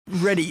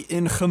ready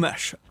in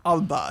Chamesh,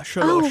 Alba,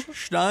 Shalosh,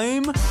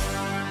 Shtaim.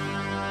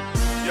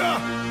 Yeah.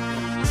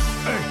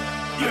 Hey,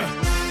 yeah.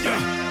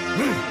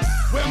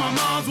 Where my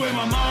mom's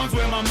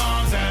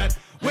at?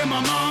 Where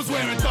my mom's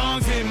wearing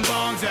thongs, hitting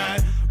bongs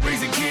at?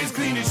 Raising kids,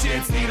 cleaning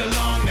shits, need a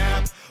long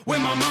nap. Where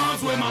my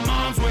mom's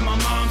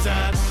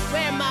at?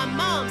 Where my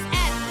mom's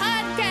at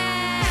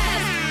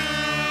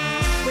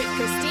podcast with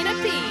Christina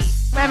P.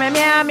 Meow, meow,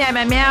 meow, meow,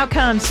 meow, meow,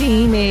 come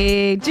see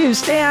me. Do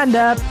stand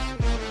up.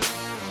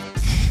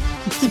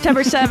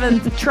 September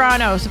 7th,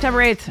 Toronto. September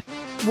 8th,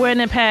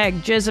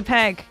 Winnipeg,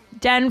 Jizapeg,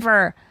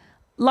 Denver,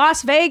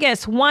 Las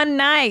Vegas, one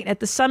night at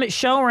the Summit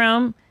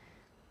Showroom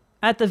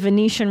at the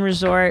Venetian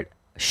Resort,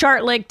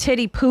 Shark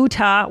Titty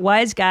Puta,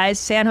 Wise Guys,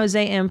 San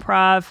Jose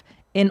Improv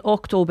in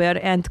October,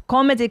 and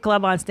Comedy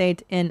Club on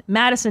Stage in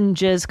Madison,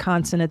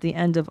 Wisconsin at the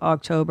end of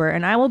October.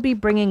 And I will be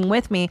bringing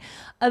with me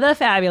the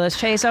fabulous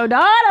Chase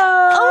O'Donnell.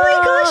 Oh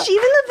my gosh,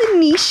 even the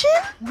Venetian?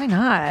 Why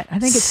not? I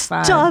think it's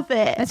fun. Stop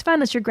it. It's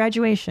fun. It's your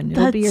graduation.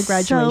 It'll be your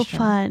graduation. That's so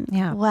fun.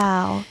 Yeah.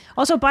 Wow.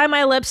 Also, buy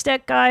my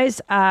lipstick,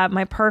 guys.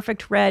 My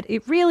Perfect Red.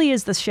 It really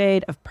is the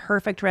shade of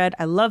Perfect Red.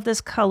 I love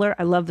this color.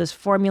 I love this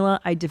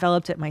formula. I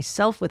developed it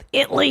myself with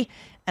Italy,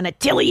 an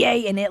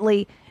atelier in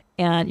Italy.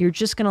 And you're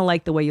just going to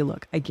like the way you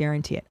look. I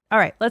guarantee it. All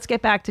right, let's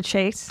get back to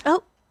Chase.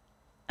 Oh,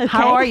 okay.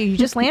 How are you? You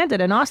just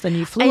landed in Austin.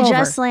 You flew over. I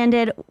just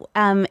landed.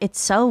 It's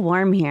so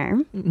warm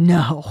here.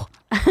 No.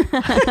 But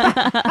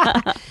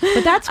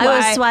that's why. I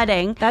was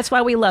sweating. That's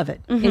why we love it.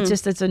 Mm-hmm.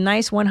 It's a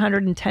nice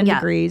 110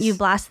 degrees. You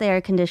blast the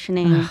air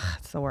conditioning.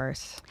 It's the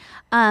worst.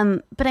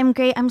 But I'm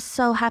great. I'm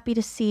so happy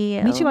to see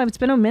you. Me too. It's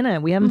been a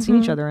minute. We haven't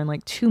seen each other in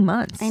like 2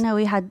 months. I know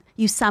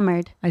you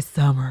summered. I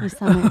summered. You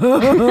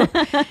summered.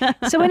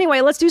 So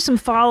anyway, let's do some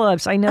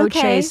follow-ups. I know,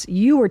 Okay. Chase,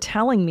 you were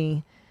telling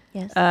me,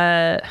 Yes.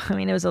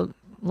 it was a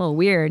little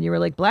weird. You were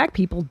like, black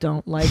people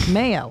don't like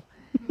mayo.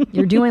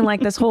 You're doing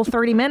like this whole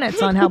 30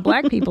 minutes on how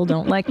black people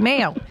don't like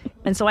mayo.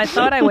 And so I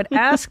thought I would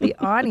ask the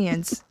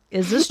audience,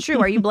 is this true?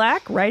 Are you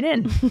black? Write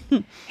in.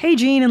 Hey,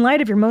 Gene, in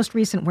light of your most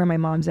recent Where My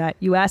Mom's At,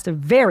 you asked a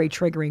very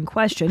triggering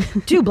question.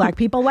 Do black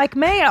people like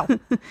mayo?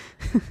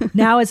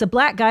 Now, as a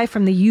black guy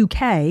from the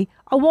UK,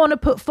 I want to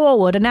put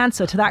forward an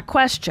answer to that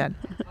question.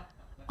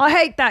 I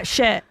hate that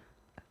shit.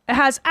 It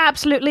has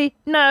absolutely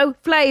no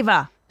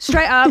flavor.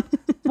 Straight up,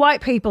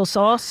 white people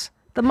sauce.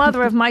 The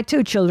mother of my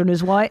 2 children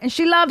is white, and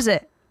she loves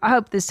it. I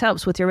hope this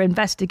helps with your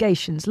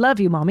investigations. Love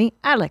you, Mommy.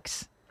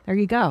 Alex. There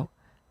you go.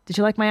 Did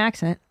you like my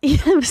accent? Yeah,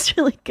 it was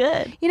really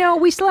good. You know,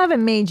 we still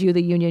haven't made you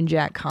the Union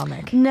Jack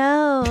comic.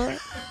 No,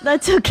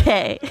 that's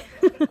okay.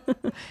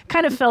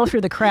 Kind of fell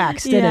through the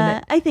cracks, didn't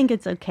it? I think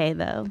it's okay,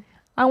 though.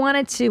 I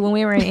wanted to, when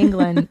we were in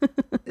England,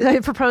 I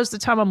proposed to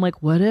Tom, I'm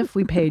like, what if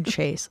we paid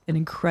Chase an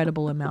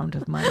incredible amount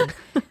of money,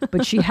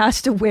 but she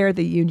has to wear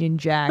the Union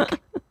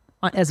Jack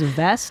as a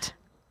vest,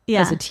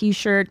 as a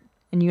t-shirt,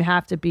 and you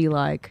have to be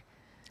like...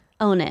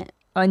 Own it.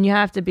 And you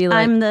have to be like,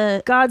 I'm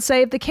the God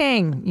save the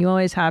king. You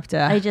always have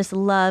to. I just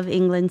love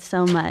England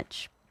so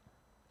much.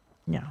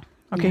 Yeah.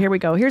 Okay, Here we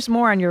go. Here's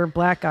more on your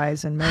black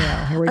guys and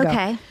mayo. Here we go.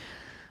 Okay.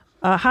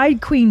 Hi,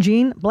 Queen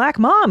Jean. Black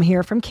mom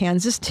here from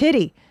Kansas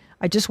Titty.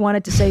 I just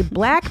wanted to say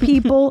black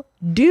people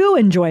do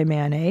enjoy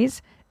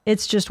mayonnaise.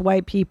 It's just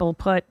white people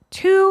put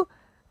too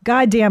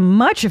goddamn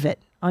much of it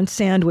on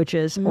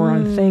sandwiches or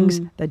on things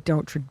that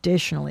don't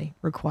traditionally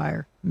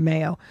require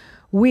mayo.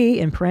 We,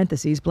 in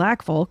parentheses,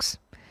 black folks,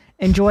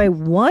 enjoy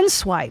one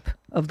swipe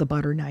of the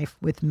butter knife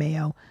with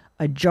mayo.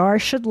 A jar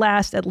should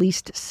last at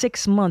least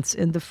 6 months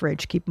in the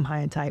fridge. Keep them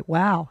high and tight.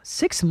 Wow,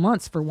 6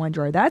 months for one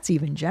jar. That's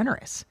even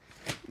generous.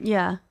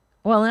 Yeah.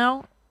 Well,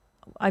 no,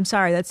 I'm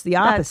sorry. That's the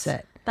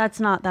opposite. That's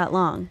not that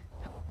long.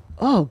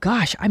 Oh,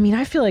 gosh. I mean,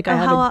 I feel like I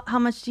have how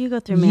much do you go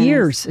through mayonnaise?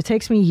 years. It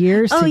takes me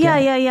years to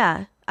get.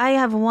 Yeah. I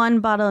have one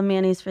bottle of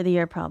mayonnaise for the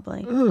year,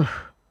 probably. Ugh.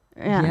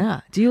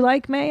 Yeah. Do you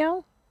like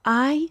mayo?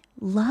 I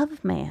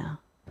love mayo.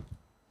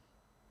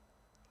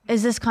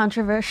 Is this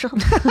controversial?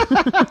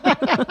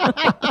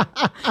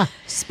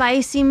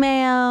 Spicy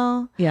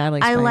mayo. Yeah, I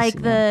like spicy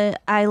mayo.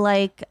 I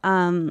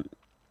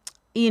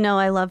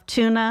love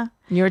tuna.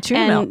 You're a tuna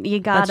and melt.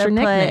 you That's your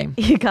nickname.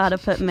 gotta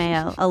put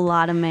mayo, a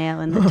lot of mayo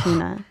in the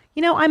tuna.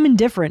 You know, I'm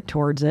indifferent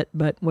towards it,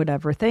 but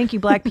whatever. Thank you,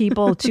 black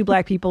people, 2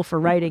 black people for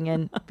writing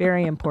in.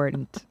 Very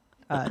important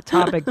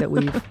topic that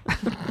we've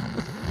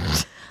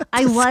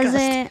I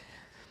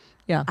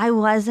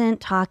wasn't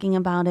talking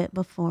about it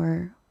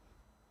before.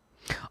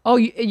 Oh,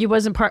 you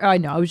wasn't part. I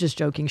know. I was just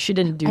joking. She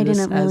didn't do this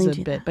as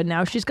a bit, but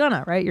now she's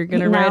gonna. Right? You're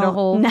gonna write a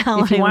whole.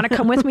 If you want to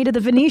come with me to the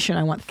Venetian,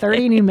 I want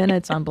 30 new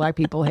minutes on black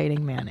people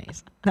hating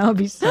mayonnaise. That would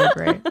be so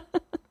great.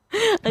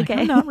 Okay,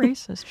 I'm not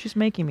racist. She's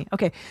making me.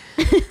 Okay,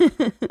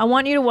 I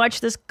want you to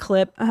watch this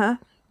clip.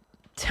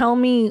 Tell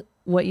me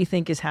what you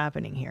think is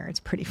happening here. It's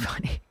pretty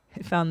funny.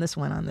 I found this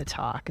one on the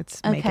talk.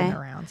 It's making the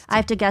rounds. I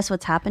have to guess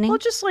what's happening? Well,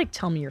 just like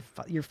tell me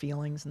your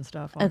feelings and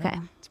stuff on it.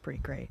 It's pretty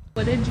great.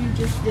 What did you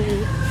just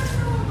do?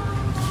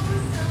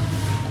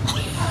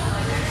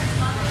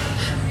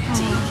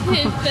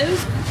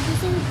 Those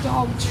are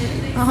dog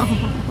treats.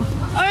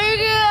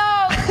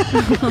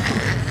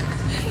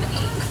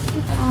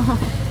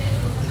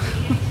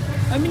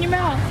 Open your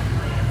mouth.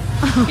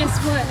 Guess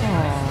what?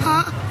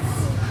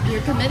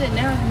 You're committed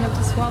now. You have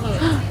to swallow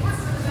it.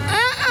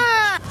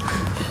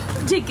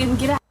 Chicken,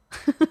 get out.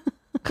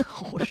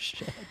 Oh,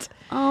 shit.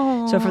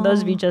 Oh. So for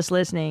those of you just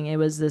listening, it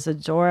was this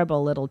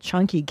adorable little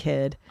chunky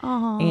kid.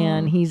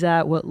 And he's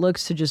at what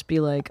looks to just be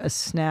like a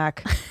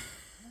snack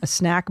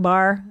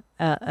bar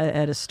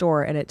at a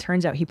store. And it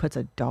turns out he puts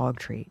a dog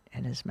treat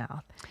in his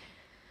mouth.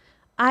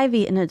 I've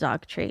eaten a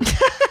dog treat.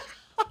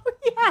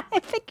 Yeah, I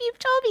think you've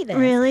told me that.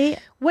 Really?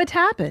 What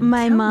happened?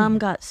 My Tell mom me.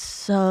 got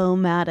so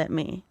mad at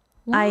me.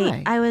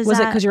 Why? I was it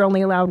at- because you're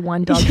only allowed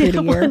one dog treat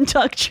a year? One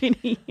dog treat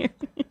a year.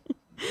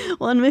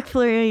 One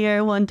McFlurry a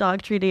year, one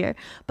dog treat a year.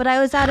 But I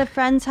was at a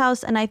friend's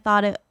house and I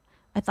thought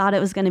it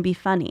was going to be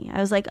funny. I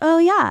was like, oh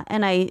yeah.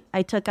 And I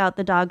took out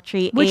the dog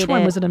treat. Which ate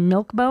one? it. Was it a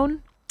milk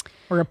bone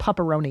or a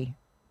pepperoni?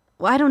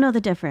 Well, I don't know the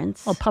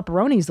difference. Oh,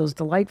 pepperonis, those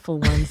delightful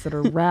ones that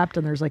are wrapped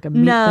and there's like a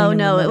meat No, thing in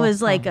the it middle. was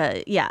like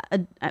Oh.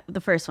 the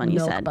first one you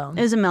Milk said. bone.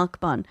 It was a milk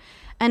bone.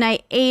 And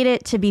I ate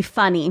it to be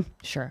funny.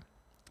 Sure.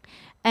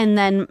 And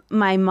then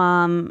my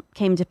mom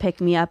came to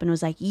pick me up and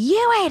was like,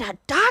 you ate a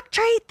dog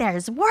treat?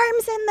 There's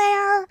worms in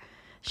there.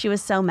 She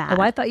was so mad.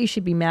 Oh, I thought you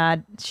should be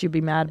mad. She'd be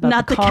mad about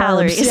Not the carbs.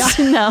 calories.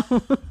 Yeah.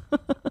 No.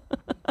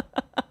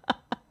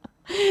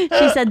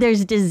 She said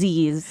there's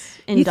disease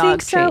in You dog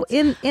think so?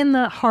 treats. In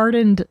the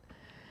hardened...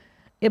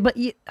 but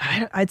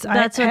That's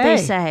what they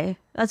say.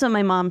 That's what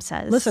my mom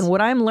says. Listen, what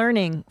I'm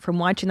learning from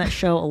watching that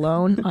show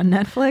Alone on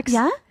Netflix.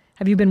 Yeah?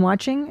 Have you been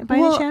watching it by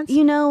any chance?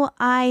 You know,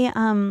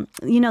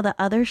 the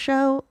other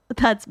show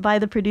that's by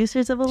the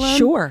producers of Alone?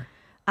 Sure.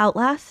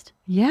 Outlast?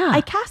 Yeah.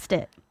 I cast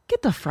it.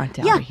 Get the front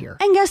out Yeah. of here.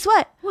 And guess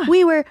what?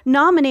 We were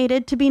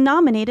nominated to be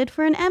nominated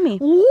for an Emmy.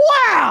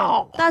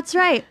 Wow. That's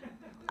right.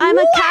 I'm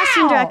a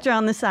casting director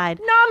on the side.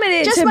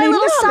 Nominated Just to my be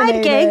little side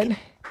nominated. gig.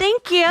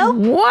 Thank you.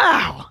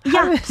 Wow.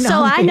 Yeah.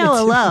 So I know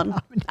Alone.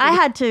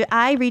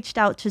 I reached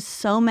out to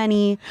so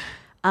many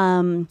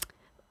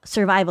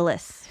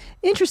survivalists.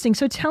 Interesting.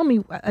 So tell me,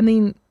 I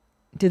mean,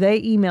 do they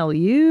email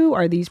you?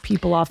 Are these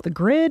people off the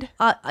grid?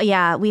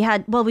 Yeah,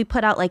 we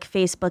put out like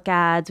Facebook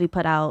ads. We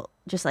put out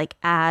just like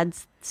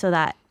ads so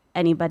that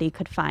anybody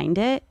could find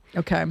it.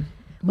 Okay.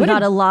 We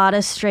got a lot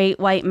of straight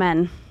white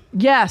men.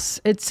 Yes,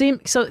 it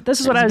seemed so. This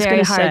is what I was going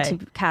very to hard say.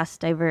 to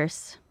cast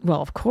diverse.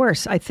 Well, of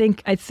course, I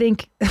think I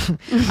think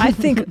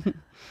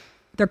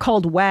they're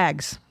called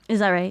WAGs. Is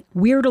that right?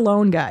 Weird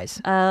Alone guys.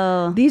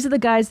 Oh, These are the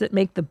guys that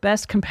make the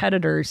best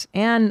competitors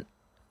and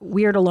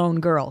Weird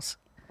Alone girls.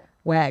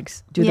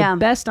 WAGs do Yeah. the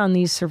best on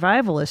these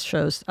survivalist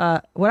shows.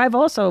 What I've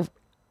also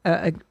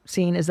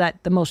seen is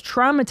that the most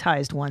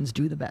traumatized ones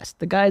do the best.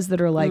 The guys that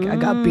are like, I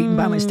got beaten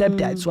by my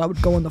stepdad, so I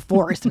would go in the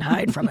forest and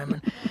hide from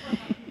him.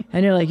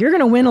 And you're like, you're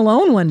going to win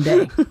alone one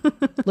day.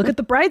 Look at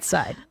the bright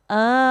side.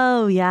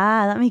 oh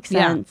yeah, that makes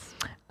Yeah. sense.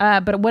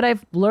 But what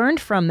I've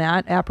learned from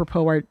that,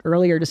 apropos our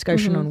earlier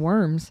discussion on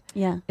worms,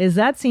 Yeah. is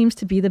that seems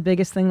to be the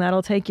biggest thing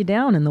that'll take you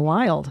down in the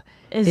wild.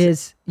 Is-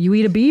 Is you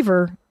eat a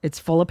beaver, it's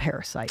full of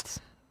parasites.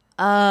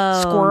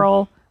 Oh,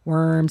 Squirrel,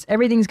 worms,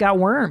 everything's got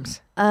worms.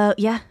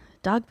 yeah,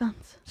 dog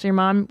bones. So your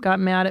mom got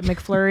mad at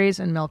McFlurries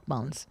and Milk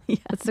Bones.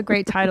 That's the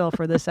great title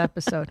for this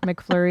episode,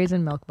 McFlurries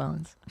and Milk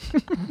Bones.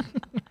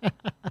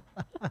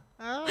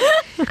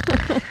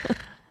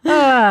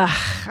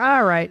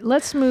 All right,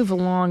 let's move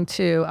along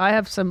to. I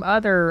have some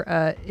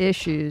other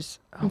issues.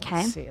 Oh, Okay.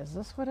 Let's see, is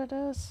this what it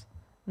is?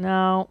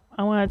 No,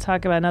 I want to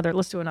talk about another.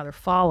 Let's do another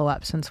follow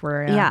up since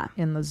we're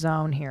in the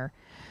zone here.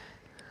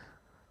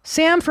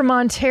 Sam from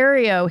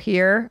Ontario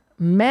here.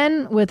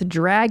 Men with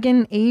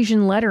dragon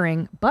Asian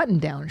lettering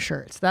button-down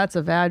shirts. That's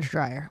a vag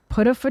dryer.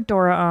 Put a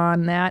fedora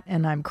on that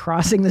and I'm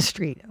crossing the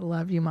street. I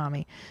love you,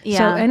 mommy. Yeah.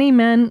 So any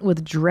men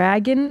with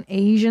dragon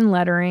Asian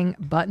lettering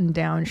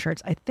button-down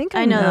shirts. I think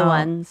I know the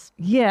ones.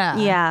 Yeah.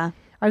 Yeah,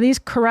 Are these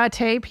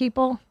karate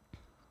people?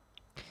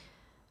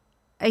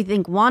 I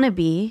think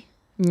wannabe.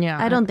 Yeah.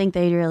 I don't think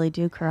they really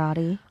do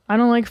karate. I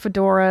don't like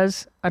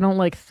fedoras. I don't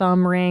like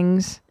thumb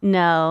rings.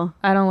 No,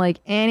 I don't like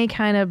any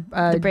kind of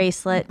the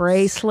bracelets.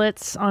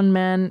 bracelets on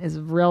men is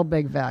a real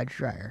big vag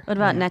dryer. What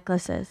about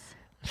necklaces?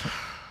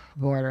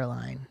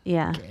 Borderline.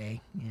 Yeah,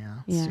 Gay. Yeah.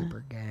 Yeah.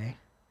 Super gay.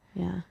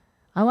 yeah.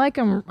 I like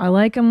them. I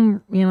like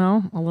them, you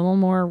know, a little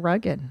more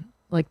rugged,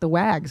 like the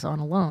wags on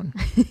Alone.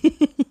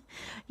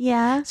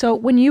 Yeah. So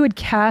when you would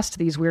cast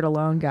these Weird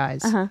Alone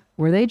guys, Uh-huh.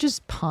 were they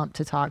just pumped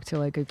to talk to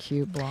like a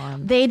cute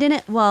blonde? They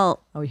didn't,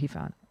 well, Oh, he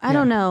found. I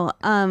don't know.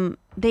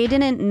 They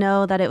didn't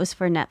know that it was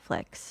for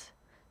Netflix.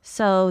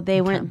 So they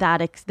weren't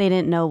they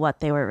didn't know what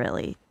they were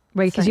really.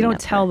 Right, because you signing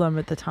don't up tell for. them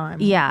at the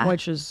time. Yeah.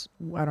 Which is,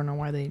 I don't know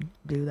why they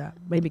do that.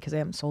 Maybe because they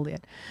haven't sold it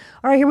yet.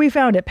 All right, here we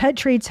found it. Pet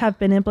treats have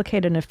been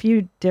implicated in a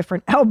few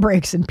different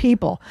outbreaks in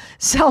people.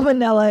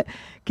 Salmonella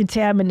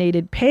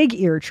contaminated pig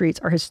ear treats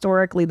are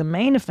historically the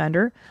main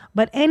offender,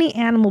 but any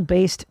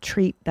animal-based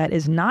treat that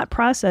is not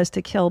processed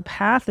to kill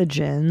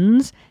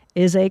pathogens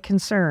is a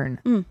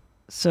concern.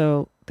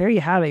 So there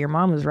you have it. Your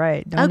mom was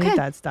right. Don't Okay. eat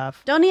that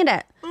stuff. Don't eat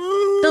it.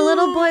 The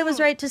little boy was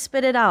right to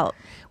spit it out.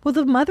 Well,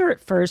 the mother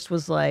at first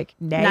was like,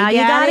 Now you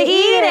gotta eat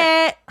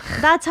it.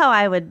 That's how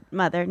I would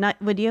mother.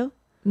 Not would you?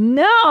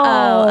 No.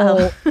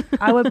 Oh.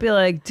 I would be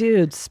like,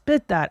 dude,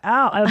 spit that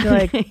out. I would be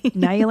like,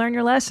 now you learn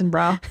your lesson,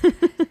 bro.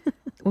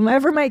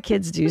 Whenever my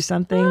kids do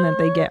something that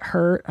they get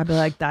hurt, I'd be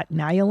like, that.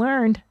 Now you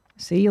learned.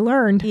 See, you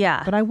learned.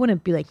 Yeah. But I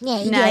wouldn't be like,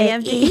 Now you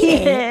have to eat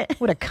it.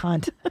 what a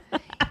cunt.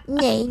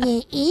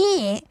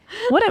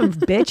 What a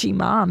bitchy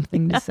mom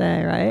thing to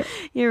say, right?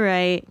 You're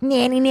right.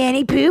 Nanny,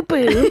 nanny, poo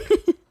poo.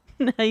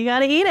 Now you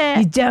gotta eat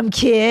You it. dumb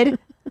kid.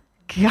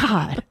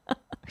 God.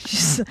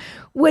 Just,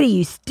 what are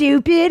you,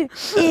 stupid?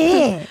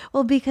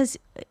 Well, because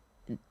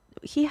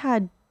he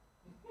had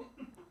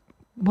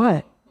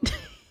What?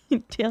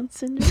 Down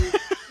syndrome,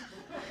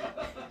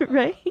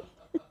 right?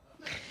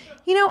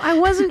 You know, I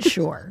wasn't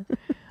sure.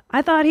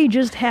 I thought he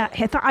just had.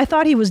 I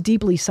thought he was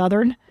deeply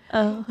Southern.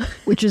 Oh,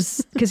 Which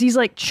is because he's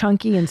like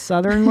chunky and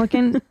Southern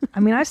looking. I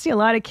mean, I see a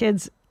lot of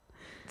kids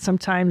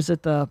sometimes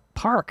at the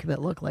park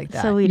that look like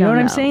that. so we you don't know what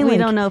know. I'm saying? We Like,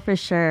 don't know for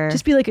sure.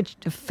 Just be like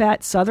a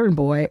fat Southern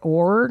boy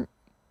or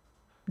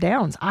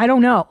Downs. I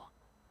don't know.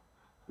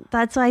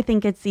 That's why I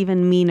think it's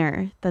even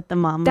meaner that the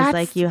mom was That's-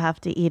 like, "You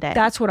have to eat it."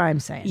 That's what I'm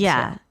saying.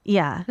 yeah, So.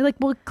 yeah. They're like,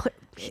 well,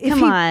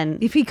 Come on.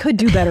 If he could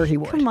do better, he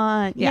would. Come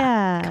on,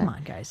 yeah. Come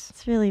on, guys.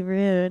 It's really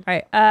rude. All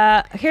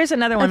right. Here's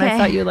another one I Okay.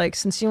 thought you like.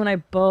 Since you and I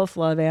both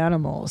love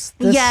animals,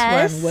 this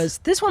Yes.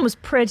 one was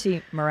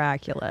pretty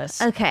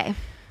miraculous. Okay.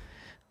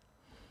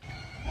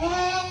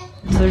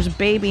 So there's a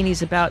baby and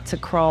he's about to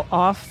crawl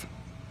off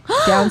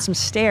down some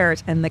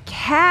stairs, and the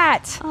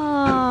cat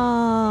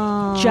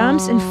Oh,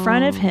 jumps in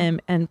front of him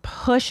and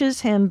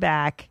pushes him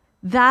back.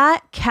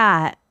 that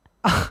cat.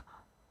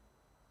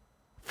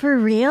 For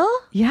real?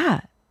 Yeah,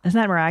 isn't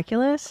that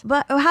miraculous?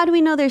 But how do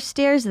we know there's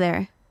stairs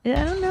there?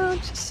 Yeah, I don't know. It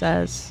just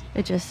says.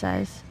 It just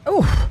says.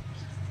 Oh,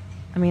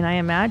 I mean, I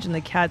imagine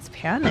the cat's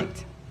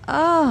panicked.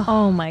 Oh,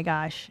 Oh my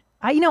gosh.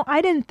 I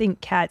didn't think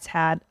cats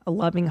had a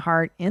loving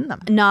heart in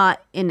them.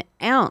 not an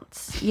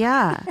ounce.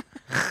 Yeah.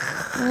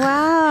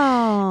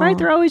 Wow. Right?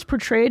 They're always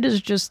portrayed as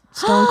just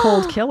stone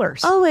cold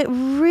killers. Oh, it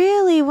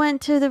really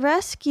went to the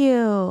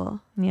rescue.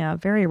 Yeah,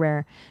 very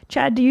rare.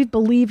 Chad, do you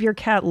believe your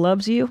cat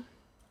loves you?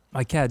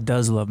 My cat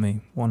does love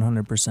me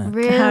 100%.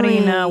 Really? How do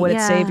you know? Would it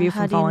Yeah, save you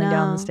how from do you falling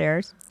down the know?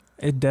 stairs?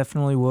 It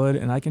definitely would,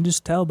 and I can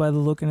just tell by the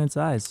look in its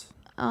eyes.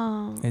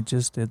 Oh.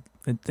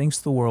 It thinks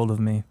the world of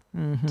me.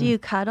 Do you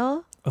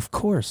cuddle? Of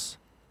course.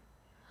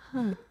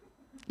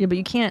 Yeah, but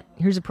you can't.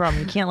 Here's the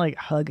problem: you can't like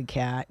hug a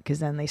cat because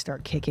then they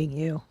start kicking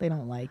you. They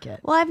don't like it.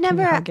 Well, Can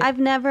you hug it? I've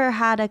never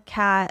had a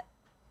cat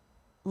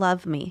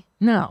love me.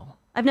 No.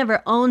 I've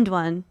never owned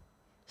one,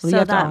 Well, you so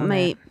have to that own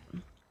might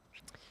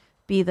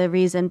be the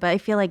reason. But I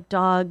feel like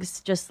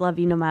dogs just love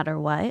you no matter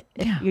what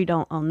if Yeah. you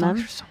don't own them.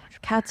 Dogs are so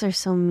much. Cats are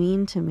so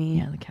mean to me.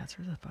 Yeah, the cats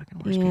are the fucking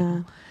worst Yeah.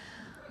 people.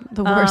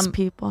 The worst Um,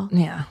 people.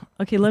 Yeah.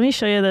 Okay, let me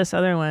show you this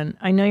other one.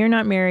 I know you're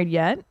not married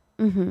yet,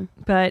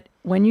 but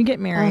when you get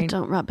Oh, married,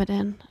 don't rub it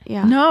in.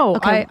 Yeah. no,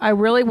 Okay. I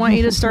really want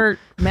you to start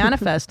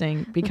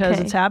manifesting because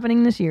Okay. it's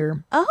happening this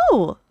year.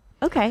 Oh,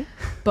 okay.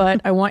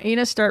 But I want you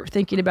to start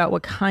thinking about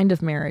what kind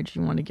of marriage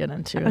you want to get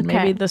into, and Okay.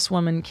 maybe this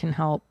woman can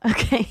help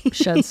Okay.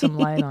 shed some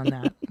light on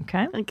that.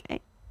 Okay. Okay.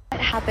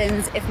 What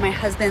happens if my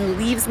husband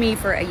leaves me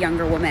for a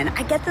younger woman?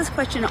 I get this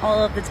question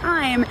all of the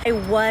time. I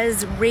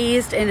was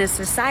raised in a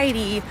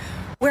society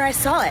where I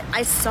saw it.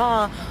 I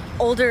saw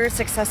older,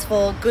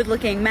 successful,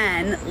 good-looking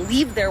men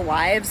leave their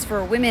wives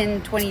for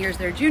women 20 years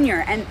their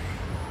junior. And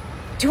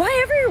do I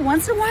every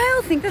once in a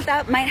while think that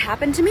that might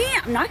happen to me?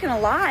 I'm not gonna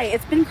lie,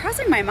 it's been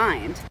crossing my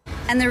mind.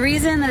 And the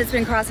reason that it's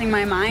been crossing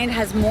my mind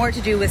has more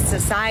to do with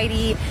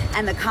society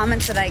and the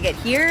comments that I get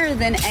here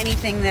than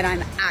anything that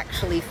I'm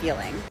actually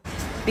feeling.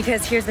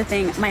 Because here's the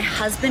thing, my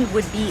husband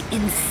would be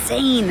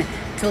insane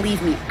to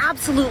leave me,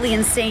 absolutely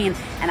insane.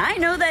 And I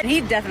know that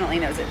he definitely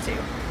knows it too.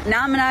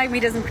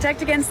 Non-monogamy doesn't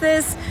protect against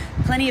this.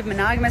 Plenty of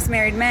monogamous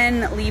married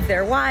men leave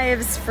their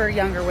wives for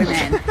younger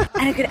women.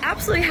 And it could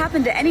absolutely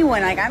happen to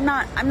anyone. Like I'm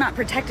not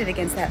protected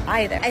against that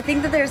either. I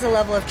think that there's a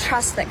level of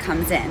trust that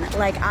comes in.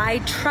 Like I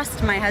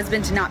trust my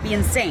husband to not be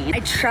insane. I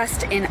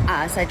trust in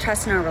us. I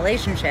trust in our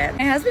relationship.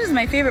 My husband is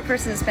my favorite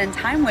person to spend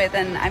time with,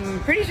 and I'm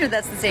pretty sure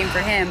that's the same for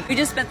him. We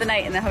just spent the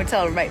night in the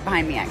hotel right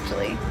behind me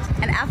actually.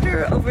 And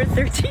after over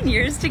 13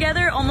 years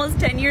together, almost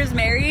 10 years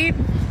married,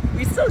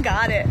 we still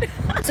got it.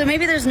 So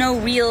maybe there's no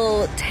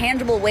real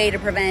tangible way to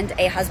prevent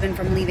a husband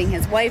from leaving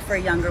his wife for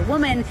a younger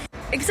woman,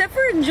 except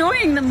for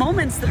enjoying the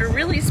moments that are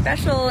really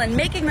special and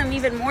making them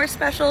even more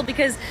special,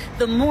 because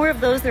the more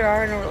of those there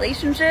are in a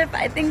relationship,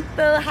 I think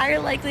the higher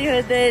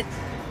likelihood that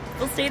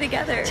we'll stay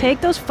together.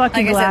 Take those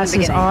fucking Like I said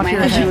in glasses the beginning, off my your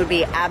husband head. would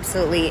be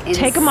absolutely insane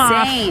Take 'em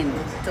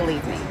off. to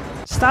leave me.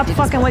 Stop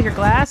fucking with your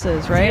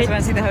glasses, You guys right?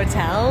 want to see the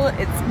hotel?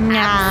 It's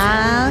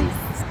absolutely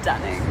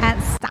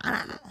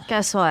stunning.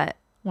 Guess what?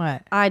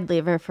 What? I'd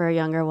leave her for a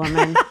younger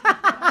woman.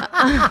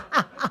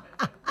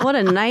 What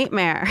a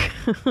nightmare.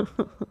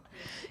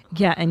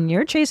 Yeah, and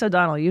you're Chase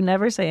O'Donnell. You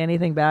never say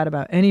anything bad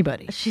about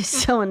anybody. She's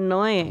so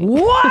annoying.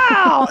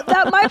 Wow,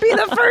 that might be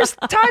the first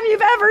time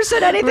you've ever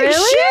said anything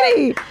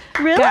Really? shitty.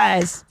 Really?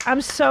 Guys, I'm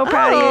so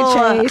proud of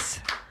Oh. you, Chase.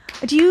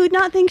 Do you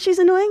not think she's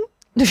annoying?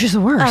 No, she's the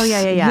worst. Oh,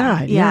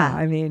 yeah. Yeah,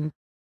 I mean,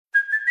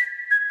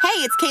 Hey,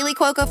 it's Kaylee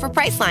Cuoco for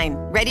Priceline.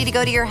 Ready to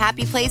go to your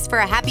happy place for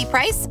a happy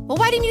price? Well,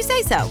 why didn't you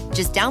say so?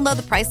 Just download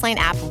the Priceline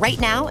app right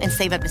now and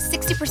save up to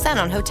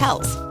 60% on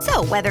hotels.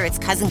 So whether it's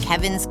Cousin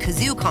Kevin's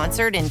Kazoo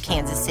Concert in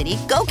Kansas City,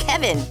 go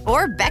Kevin,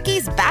 or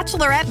Becky's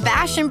Bachelorette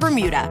Bash in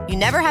Bermuda, you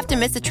never have to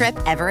miss a trip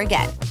ever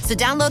again. So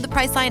download the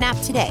Priceline app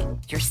today.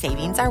 Your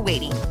savings are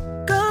waiting.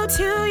 Go to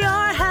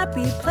your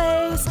happy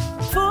place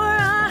for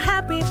a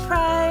happy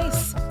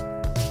price.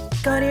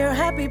 Go to your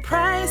happy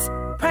price,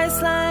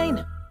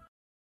 Priceline.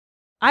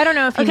 I don't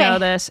know if you know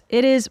this.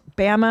 It is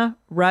Bama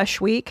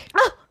Rush Week.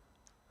 Oh.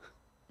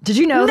 Did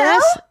you know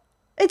this?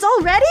 It's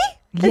already?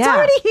 It's Yeah.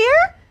 already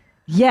here?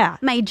 Yeah.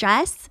 My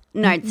dress,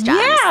 Nordstrom's.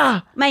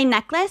 Yeah. My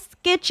necklace,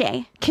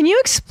 Gucci. Can you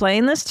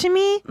explain this to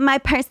me? My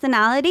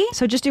personality,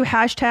 So just do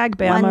hashtag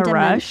Bama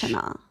Rush.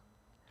 one-dimensional.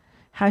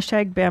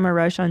 Hashtag Bama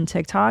Rush on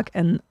TikTok.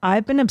 And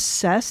I've been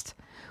obsessed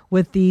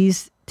with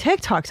these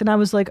TikToks. And I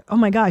was like, oh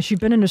my gosh, you've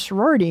been in a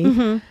sorority.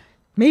 Mm-hmm.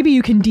 Maybe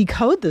you can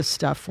decode this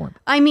stuff for me.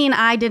 I mean,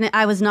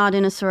 I was not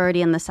in a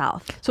sorority in the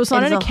South. So it's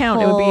not an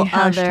account, it would be a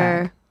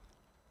hashtag.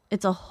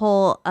 It's a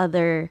whole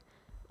other,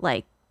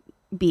 like,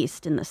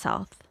 beast in the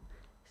South.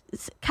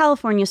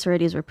 California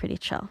sororities were pretty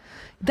chill.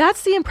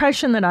 That's the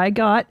impression that I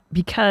got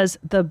because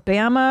the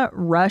Bama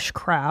Rush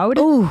crowd.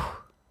 Ooh.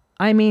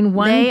 I mean,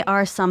 They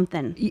are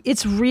something.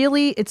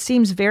 it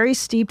seems very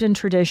steeped in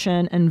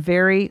tradition and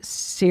very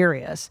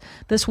serious.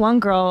 This one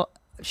girl,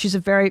 she's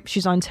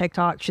on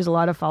TikTok. She has a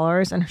lot of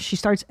followers, and she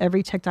starts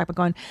every TikTok by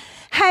going,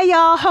 "Hey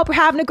y'all, hope you're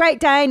having a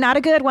great day. Not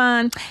a good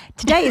one.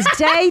 Today is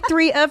day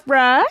 3 of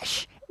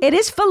Rush. It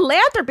is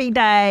Philanthropy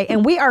Day,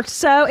 and we are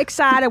so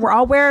excited. We're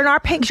all wearing our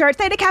pink shirts,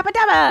 Theta Kappa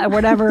Dabba, or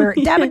whatever,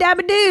 dabba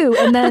dabba do."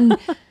 And then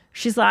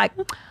she's like,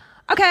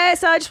 "Okay,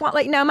 so I just want to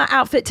let you know my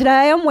outfit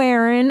today. I'm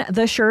wearing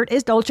the shirt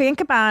is Dolce &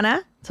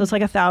 Gabbana, so it's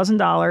like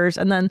 $1,000,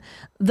 and then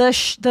the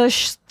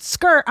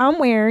skirt I'm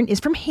wearing is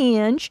from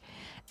Hinge,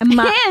 and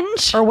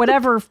Hinge or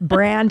whatever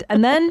brand."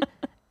 And then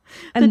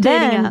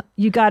dating app.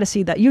 you got to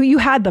see that you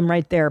had them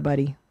right there,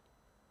 buddy.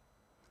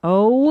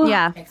 Oh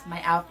Yeah. Next,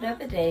 my outfit of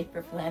the day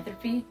for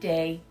Philanthropy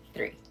Day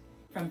 3.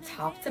 From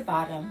top to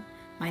bottom,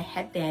 my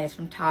headband is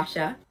from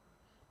Tasha.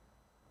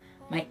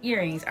 My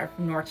earrings are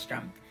from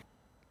Nordstrom.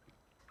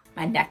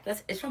 My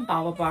necklace is from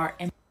Baba Bar,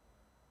 and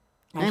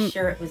my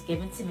shirt was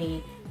given to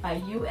me by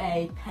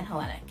UA Penn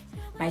Hellenic.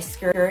 My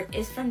skirt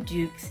is from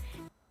Duke's,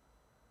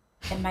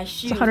 and my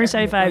shoes It's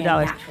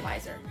 $175. are from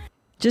Naturalizer.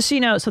 Just so you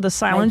know, so the My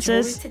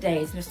silences. jewelry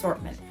today is an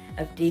assortment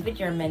of David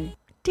Yurman,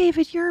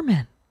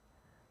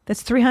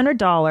 That's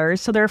 $300.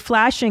 So they're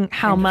flashing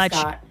how Kendra much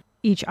Scott,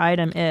 each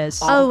item is.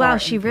 Oh, wow. Bar,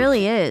 She and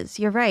really is.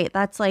 You're right.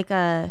 That's like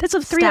a That's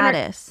a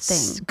 300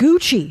 status thing.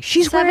 Gucci.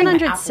 She's wearing an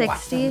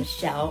 760.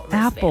 Michelle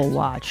Apple wristband.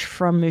 Watch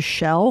from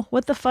Michelle.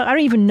 What the fuck? I don't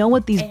even know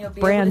what these And you'll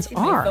be brands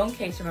able to see my are. phone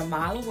case from a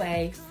mile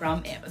away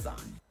from Amazon.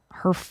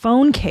 Her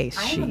phone case.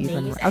 I am She even.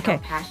 amazed at how Okay.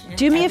 passionate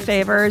Do me a every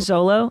favor,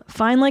 single- Zolo.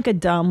 Find like a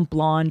dumb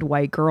blonde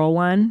white girl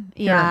one.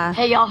 Yeah.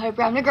 Hey y'all, hope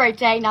you're having a great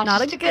day. Not just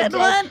a a good good day.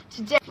 one.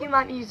 Today, what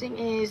I'm using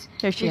is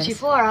Here she Gucci is.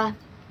 Flora.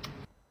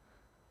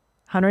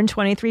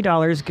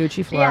 $123 Gucci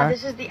Yeah, Flora.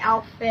 this is the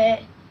outfit.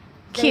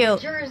 The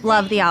Cute. jersey,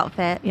 Love the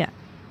outfit. Yeah.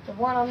 The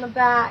one on the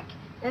back.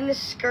 And the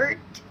skirt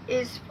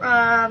is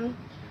from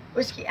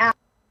Whiskey Active.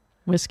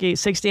 Whiskey,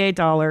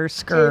 $68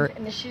 skirt.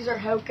 And the shoes are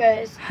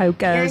Hoka's.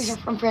 Earrings are Hoka's.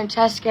 from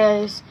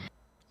Francesca's.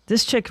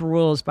 This chick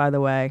rules, by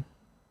the way.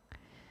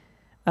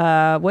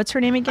 What's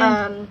her name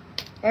again?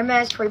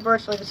 Hermes, Tory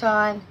Burch, Louis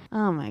Vuitton.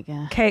 Oh, my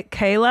God.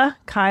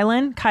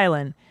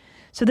 Kylan.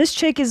 So this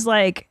chick is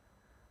like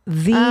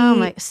the Oh,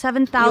 my.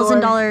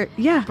 $7,000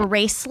 yeah.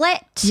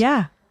 bracelet.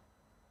 Yeah.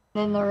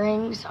 Then the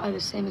rings are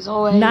the same as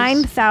always.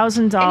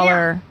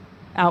 $9,000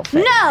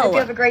 outfit. Hope you No.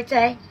 have a great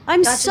day.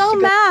 I'm Not just so a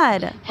good-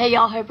 mad. Hey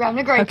y'all, hope you're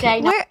having a great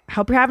day. Where?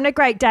 Hope you're having a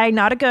great day.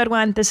 Not a good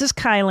one. This is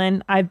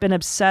Kylan. I've been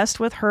obsessed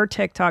with her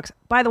TikToks.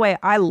 By the way,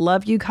 I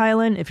love you,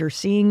 Kylan. If you're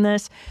seeing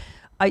this,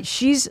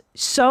 she's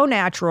so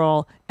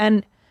natural,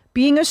 and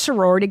being a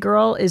sorority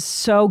girl is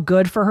so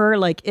good for her.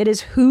 Like, it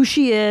is who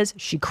she is.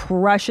 She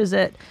crushes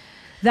it.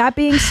 That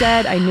being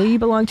said, I knew you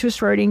belonged to a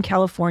sorority in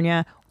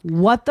California.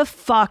 What the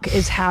fuck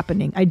is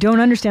happening? I don't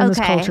understand this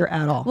culture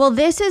at all. Well,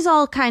 this is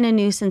all kind of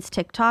new since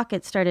TikTok.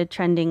 It started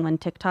trending when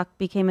TikTok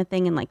became a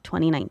thing in like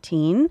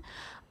 2019.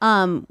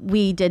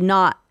 We did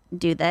not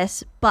do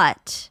this,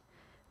 but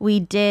we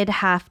did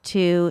have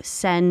to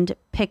send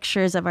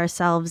pictures of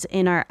ourselves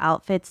in our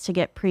outfits to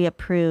get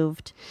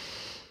pre-approved.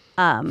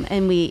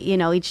 And we,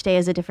 each day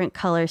is a different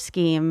color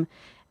scheme.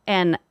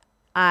 And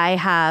I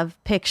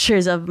have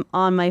pictures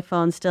on my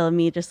phone still of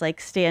me just like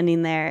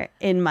standing there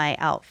in my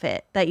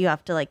outfit that you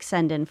have to like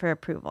send in for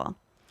approval.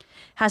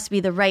 Has to be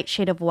the right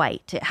shade of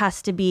white. It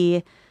has to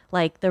be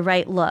like the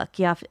right look.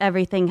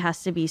 Everything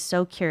has to be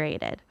so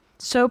curated.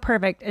 So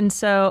perfect. And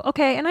so,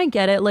 okay, and I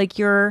get it. Like,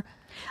 you're...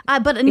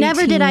 But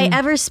never did I 18.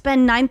 ever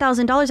spend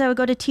 $9,000. I would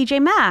go to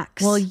TJ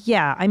Maxx. Well,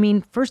 yeah. I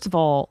mean, first of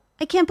all,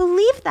 I can't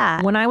believe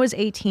that. when I was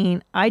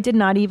 18, I did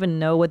not even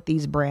know what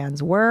these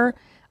brands were.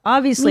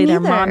 Obviously, Me their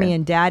neither. mommy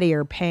and daddy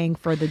are paying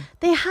for the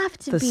They have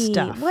to the be.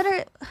 stuff. What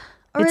are?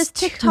 Or It's is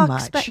TikTok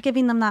too much.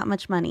 giving them that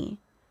much money?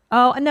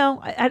 Oh,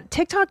 no.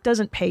 TikTok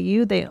doesn't pay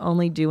you. They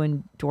only do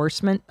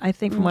endorsement, I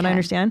think, from what I Okay.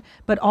 understand.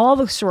 But all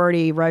the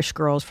sorority rush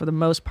girls, for the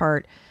most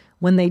part,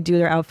 when they do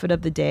their outfit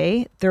of the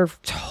day, they're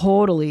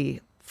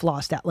totally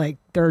flossed out. Like,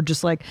 they're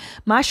just like,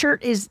 my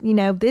shirt is,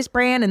 this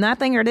brand and that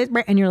thing or this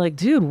brand. And you're like,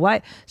 dude,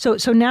 what? So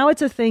now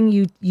it's a thing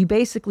you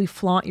basically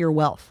flaunt your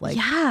wealth. Like,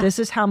 this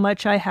is how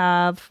much I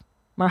have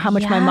or how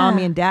much my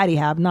mommy and daddy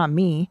have, not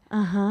me.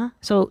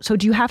 So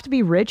do you have to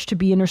be rich to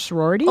be in a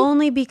sorority?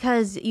 Only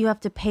because you have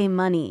to pay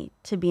money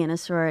to be in a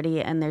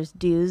sorority, and there's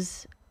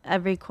dues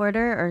every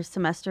quarter or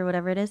semester,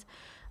 whatever it is.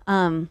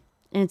 And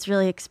it's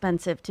really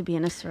expensive to be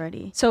in a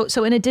sorority.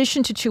 So in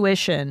addition to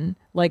tuition,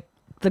 like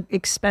the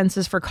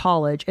expenses for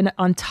college, and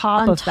on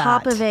top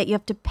of it, you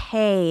have to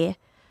pay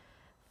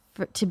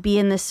to be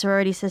in this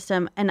sorority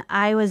system. And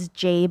I was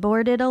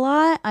J-boarded a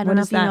lot. I don't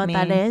know if you know what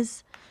that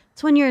is.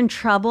 It's when you're in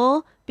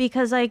trouble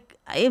because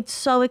it's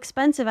so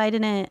expensive. I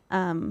didn't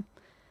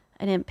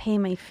pay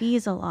my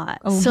fees a lot.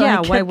 Oh, so yeah, I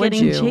kept why would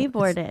getting you?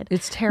 J-boarded.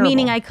 It's terrible.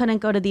 Meaning I couldn't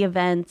go to the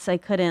events. I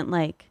couldn't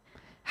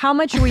How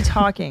much are we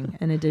talking?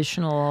 An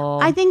additional?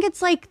 I think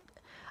it's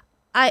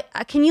I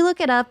can you look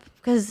it up,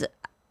 because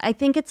I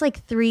think it's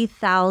like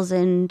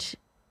 3,000.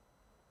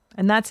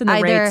 And that's in the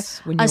either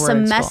rates when a you were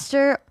in school.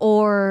 semester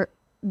or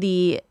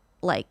the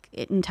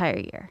entire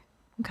year.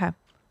 Okay.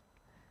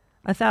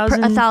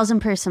 1,000. 1,000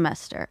 per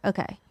semester.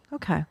 Okay.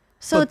 Okay.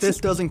 So but this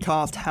doesn't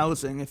cost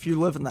housing. If you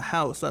live in the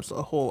house, that's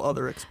a whole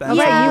other expense.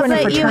 Yeah, you in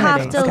a but you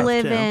have fraternity. to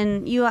live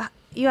in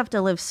you have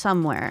to live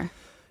somewhere.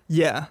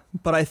 Yeah,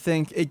 but I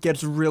think it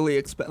gets really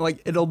expensive.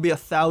 Like, it'll be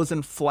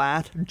 1,000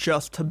 flat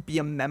just to be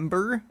a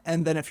member,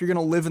 and then if you're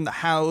gonna live in the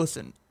house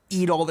and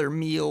eat all their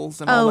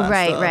meals and all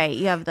that stuff. Right.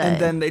 You have and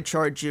then they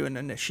charge you an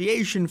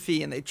initiation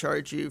fee, and they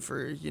charge you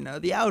for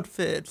the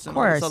outfits and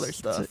all this other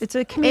stuff. It's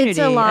a community. It's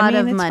a lot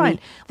of it's money.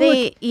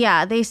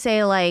 fine. They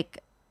say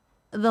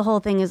the whole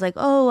thing is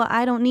oh,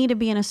 I don't need to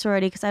be in a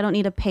sorority because I don't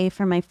need to pay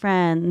for my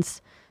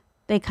friends.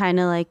 They kind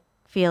of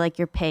feel like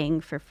you're paying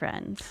for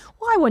friends.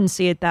 Well, I wouldn't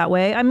see it that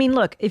way. I mean,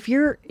 look, if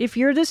you're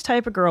this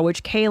type of girl,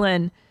 which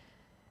Kaylin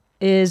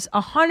is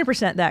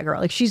 100% that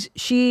girl. Like she's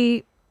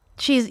that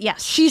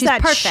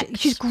perfect.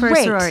 She's for great.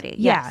 a sorority.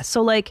 Yeah. Yes.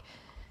 So and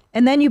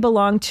then you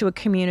belong to a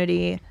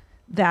community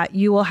that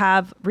you will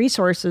have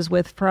resources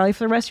with probably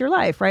for the rest of your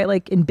life, right?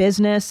 Like in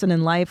business and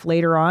in life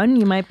later on,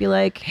 you might be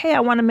like, hey, I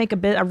want to make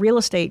a real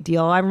estate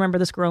deal. I remember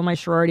this girl in my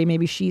sorority.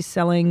 Maybe she's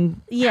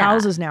selling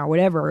houses now,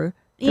 whatever.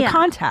 The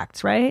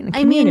contacts, right? And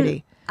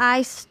community.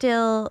 I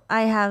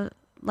have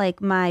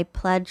my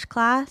pledge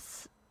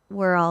class.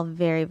 We're all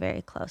very,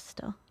 very close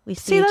still. We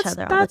see each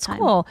other all the time. That's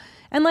cool.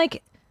 And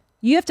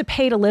you have to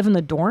pay to live in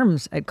the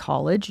dorms at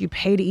college. You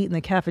pay to eat in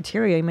the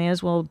cafeteria. You may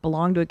as well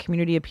belong to a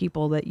community of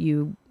people that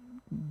you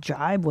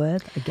jibe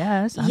with, I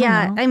guess. I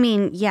don't know. I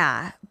mean,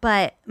 yeah.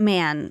 But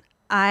man,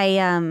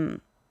 I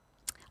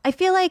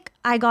feel like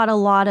I got a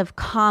lot of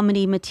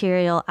comedy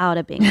material out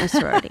of being a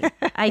sorority.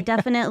 I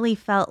definitely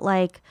felt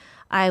like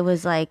I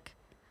was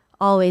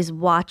always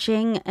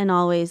watching and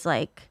always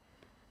oh,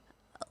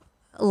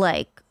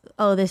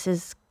 this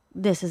is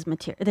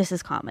material. This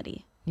is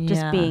comedy.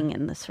 Just being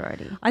in the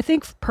sorority. I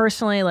think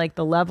personally,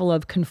 the level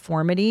of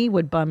conformity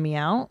would bum me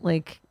out.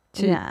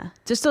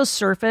 Just those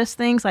surface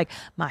things, like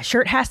my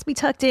shirt has to be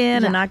tucked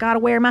in and I got to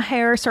wear my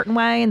hair a certain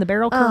way and the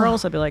barrel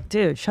curls. I'd be like,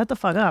 dude, shut the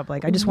fuck up. I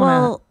just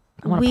want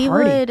to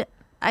party.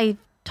 I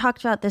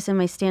talked about this in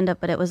my stand-up,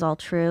 but it was all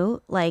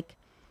true.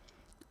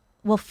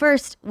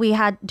 First we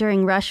had,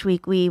 during rush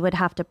week, we would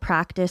have to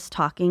practice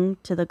talking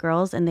to the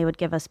girls, and they would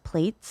give us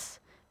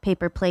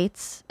paper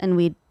plates, and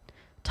we'd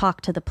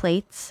talk to the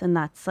plates, and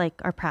that's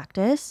our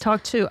practice.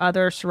 Talk to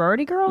other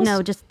sorority girls?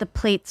 No, just the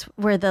plates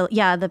were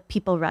the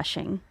people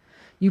rushing.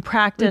 You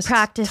practiced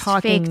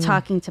fake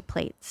talking to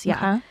plates.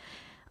 Yeah.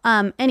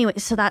 Anyway,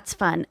 so that's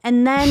fun.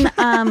 And then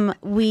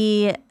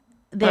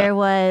there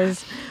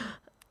was,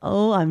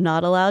 I'm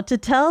not allowed to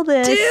tell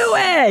this. Do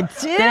it.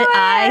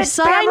 I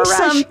signed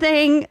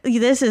something.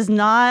 This is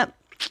not,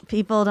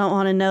 people don't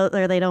want to know,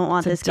 or they don't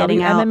want this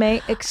getting out.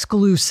 WMMA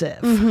exclusive.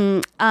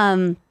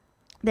 Mm-hmm.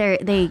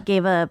 They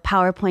gave a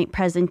PowerPoint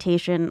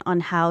presentation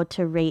on how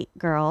to rate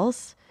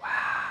girls. Wow.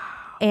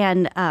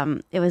 And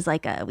it was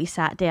we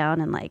sat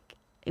down and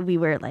we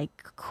were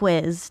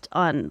quizzed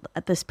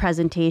at this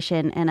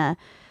presentation, and a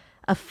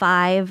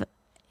 5,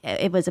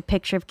 it was a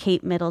picture of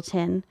Kate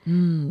Middleton,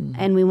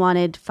 and we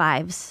wanted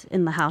 5s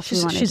in the house.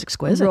 She's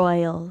exquisite.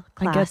 Royal,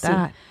 classy. I get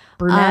that.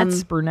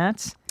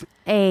 Brunettes.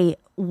 A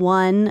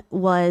 1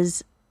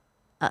 was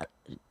a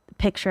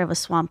picture of a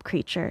swamp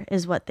creature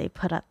is what they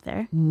put up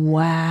there.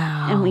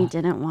 Wow. And we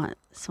didn't want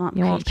swamp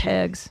creature. You want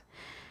pigs.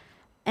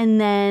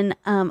 And then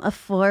a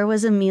 4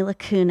 was a Mila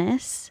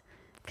Kunis.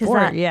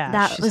 Because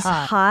that was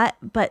hot,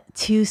 but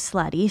too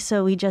slutty.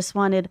 So we just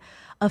wanted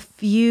a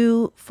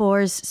few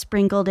 4s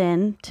sprinkled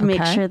in to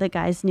make sure the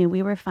guys knew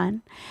we were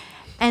fun.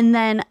 And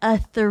then a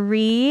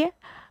 3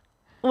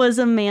 was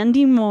a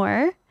Mandy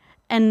Moore.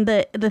 And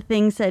the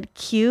thing said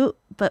cute,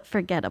 but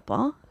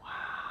forgettable. Wow.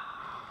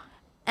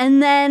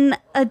 And then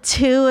a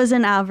 2 was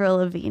an Avril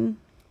Lavigne.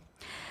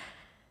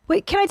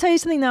 Wait, can I tell you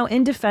something though?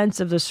 In defense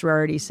of the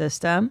sorority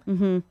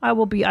system,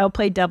 I'll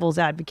play devil's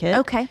advocate.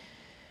 Okay.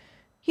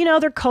 You know,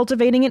 they're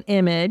cultivating an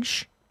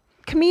image.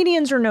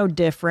 Comedians are no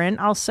different.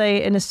 I'll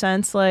say in a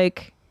sense,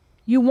 like,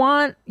 you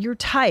want your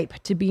type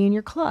to be in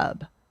your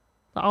club.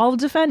 I'll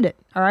defend it.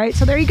 All right.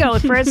 So there you go.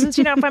 For instance,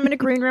 you know, if I'm in a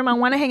green room, I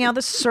want to hang out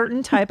with a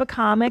certain type of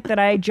comic that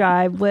I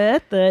jive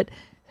with that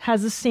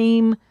has the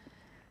same,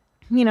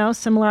 you know,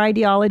 similar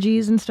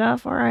ideologies and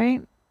stuff. All right.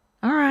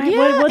 All right.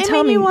 Yeah, What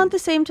tell me. you want the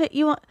same type.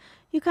 You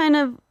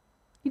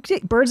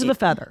take birds of a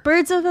feather.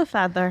 Birds of a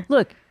feather.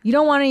 Look, you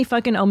don't want any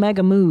fucking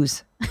Omega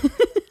Moos.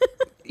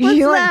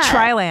 You want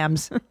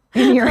Trilams.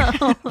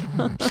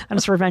 I'm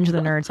just Revenge of the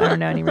Nerds. I don't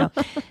know any real.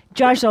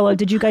 Josh Solo,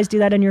 did you guys do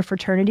that in your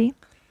fraternity?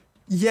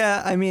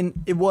 Yeah, I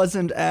mean, it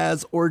wasn't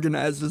as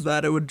organized as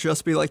that. It would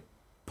just be like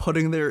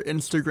putting their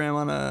Instagram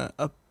on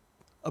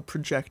a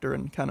projector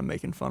and kind of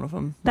making fun of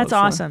them. That's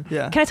awesome.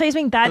 Yeah. Can I tell you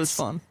something? That was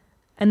fun.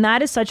 And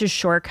that is such a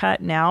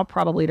shortcut now,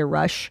 probably to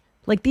Rush.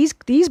 Like these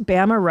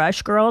Bama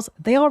Rush girls,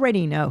 they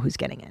already know who's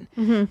getting in.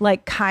 Mm-hmm.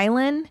 Like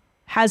Kylan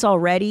has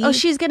already. Oh,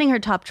 she's getting her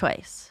top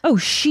choice. Oh,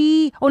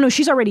 no,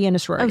 she's already in a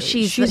sorority. Oh,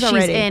 she's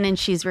already in and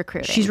she's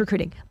recruiting. She's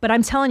recruiting. But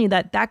I'm telling you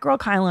that girl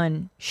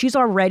Kylan, she's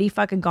already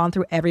fucking gone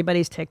through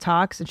everybody's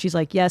TikToks and she's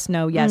like, yes,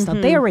 no, yes,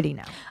 no. They already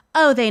know.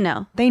 Oh, they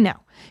know. They know.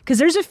 Because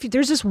there's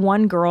this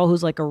one girl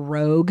who's like a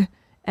rogue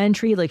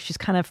entry. Like she's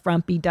kind of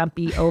frumpy,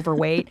 dumpy,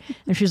 overweight.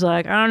 And she's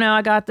like, I don't know,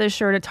 I got this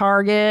shirt at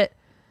Target.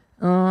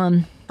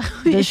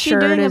 This is she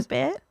shirt doing is a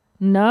bit?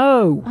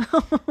 No.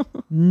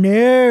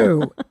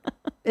 No.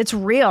 It's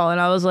real. And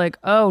I was like,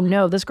 oh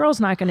no, this girl's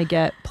not going to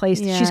get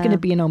placed. Yeah. She's going to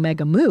be an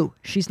Omega Mu.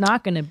 She's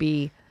not going to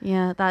be.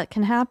 Yeah, that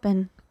can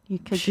happen. You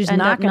could She's end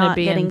not up going to not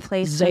be getting in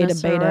placed Zeta in a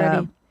Beta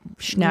sorority.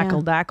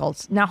 schnackle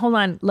dackles. Now hold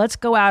on. Let's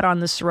go out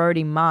on the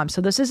sorority mom.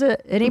 So this is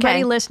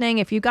anybody listening.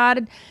 If you got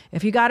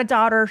a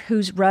daughter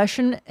who's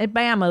Russian at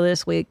Bama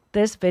this week,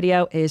 this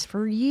video is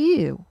for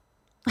you.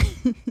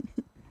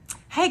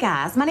 Hey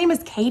guys, my name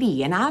is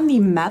Katie and I'm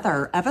the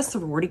mother of a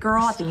sorority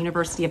girl at the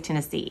University of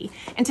Tennessee.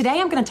 And today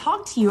I'm going to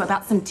talk to you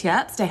about some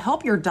tips to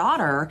help your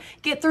daughter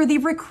get through the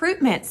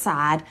recruitment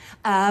side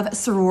of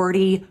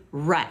sorority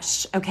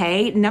rush.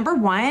 Okay, number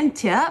one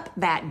tip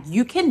that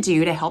you can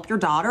do to help your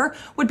daughter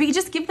would be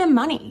just give them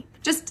money.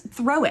 Just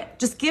throw it.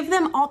 Just give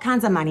them all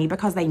kinds of money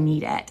because they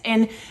need it.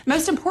 And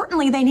most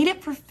importantly, they need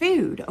it for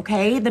food,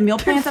 okay? The meal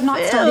plans have not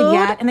started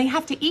yet and they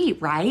have to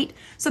eat, right?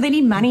 So they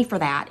need money for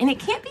that. And it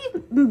can't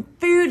be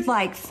food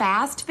like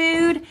fast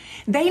food.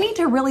 They need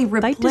to really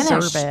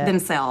replenish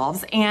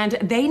themselves and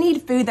they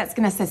need food that's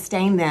going to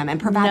sustain them and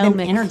provide them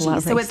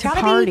energy. So it's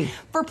got to be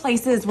for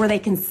places where they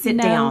can sit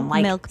down,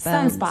 like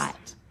Sunspot.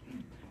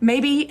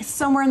 Maybe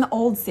somewhere in the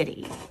old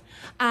city.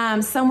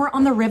 Somewhere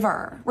on the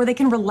river where they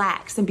can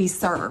relax and be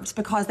served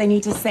because they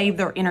need to save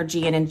their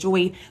energy and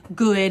enjoy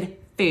good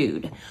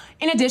food.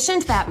 In addition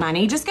to that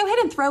money, just go ahead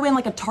and throw in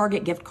like a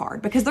Target gift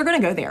card because they're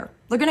going to go there.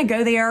 They're going to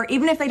go there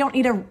even if they don't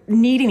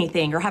need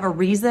anything or have a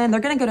reason.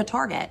 They're going to go to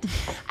Target.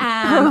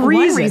 One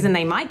reason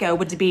they might go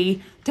would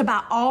be to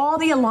buy all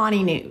the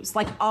Alani news,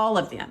 like all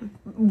of them,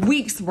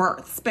 weeks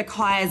worth,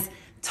 because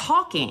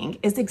talking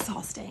is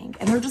exhausting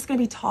and they're just going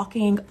to be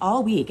talking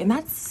all week and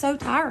that's so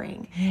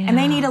tiring. And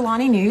they need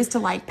Alani news to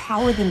like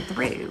power them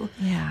through.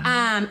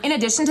 In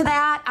addition to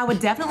that, I would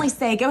definitely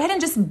say go ahead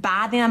and just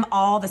buy them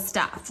all the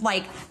stuff,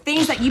 like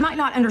things that you might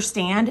not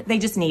understand. They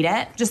just need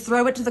it. Just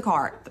throw it to the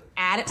cart,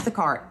 add it to the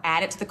cart,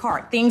 add it to the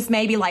cart. Things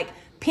maybe like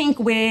pink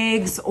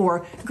wigs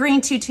or green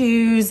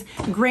tutus,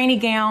 granny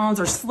gowns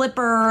or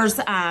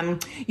slippers,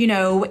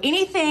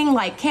 anything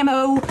like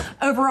camo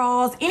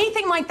overalls,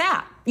 anything like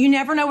that. You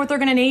never know what they're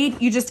going to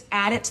need. You just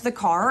add it to the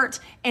cart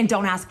and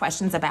don't ask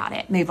questions about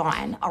it. Move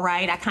on. All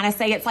right. I kind of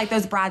say it's like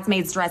those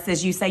bridesmaids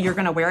dresses you say you're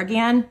going to wear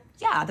again.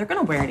 Yeah, they're going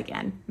to wear it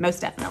again.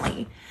 Most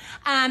definitely.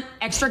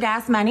 Extra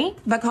gas money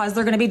because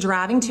they're going to be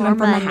driving to and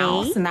from the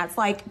house, and that's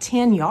like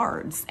 10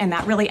 yards, and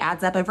that really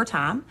adds up over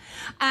time.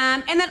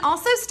 And then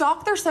also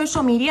stalk their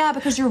social media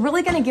because you're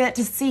really going to get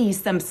to see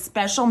some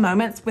special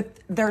moments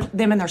with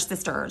them and their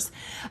sisters.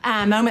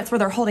 Moments where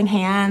they're holding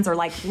hands or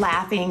like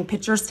laughing,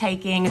 pictures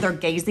taking, they're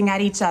gazing at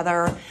each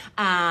other,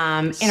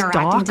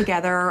 interacting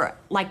together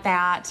like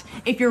that.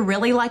 If you're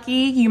really lucky,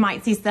 you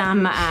might see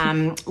some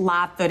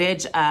live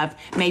footage of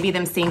maybe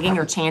them singing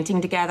or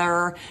chanting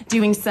together,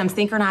 doing some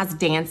synchronized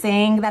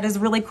dancing. That is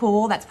really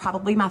cool. That's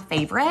probably my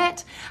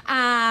favorite.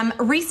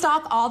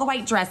 Restock all the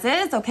white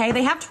dresses. Okay,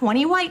 they have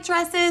 20 white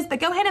dresses, but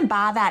go ahead and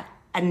buy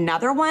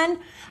another one.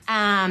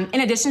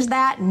 In addition to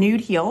that,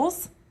 nude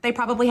heels. They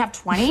probably have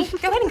 20.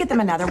 Go ahead and get them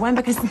another one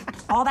because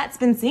all that's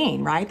been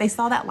seen, right? They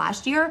saw that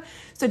last year.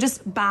 So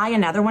just buy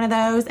another one of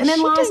those. And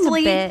then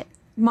lastly,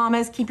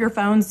 mamas, keep your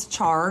phones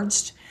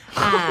charged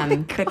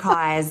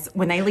because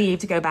when they leave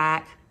to go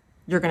back,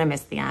 you're going to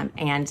miss them.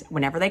 And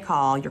whenever they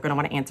call, you're going to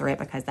want to answer it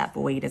because that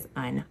void is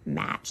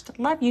unmatched.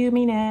 Love you,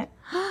 mean it.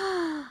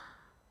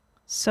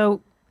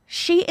 So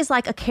she is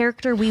like a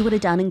character we would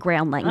have done in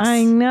Groundlings.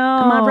 I know.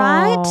 Am I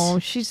right?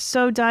 She's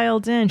so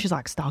dialed in. She's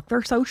like, stalk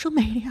their social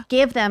media.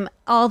 Give them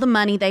all the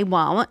money they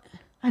want.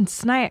 and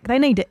snack. They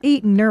need to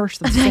eat and nourish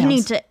themselves. They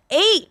need to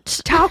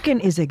eat. Talking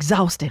is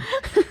exhausting.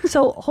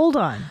 So hold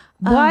on.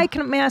 Why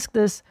can I ask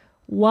this?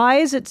 Why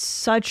is it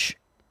such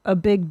a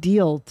big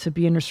deal to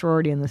be in a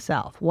sorority in the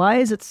South? Why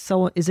is it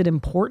so? Is it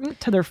important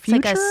to their future?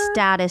 It's like a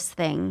status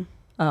thing.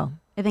 Oh,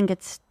 I think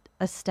it's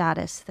a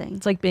status thing.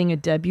 it's like being a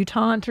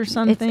debutante or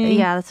something.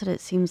 Yeah, that's what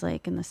it seems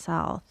like in the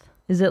South.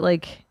 Is it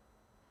like?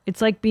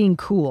 It's like being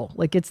cool.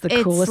 Like it's the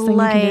coolest thing you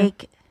can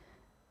do.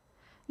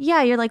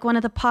 Yeah, you're like one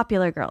of the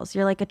popular girls.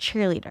 You're like a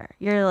cheerleader.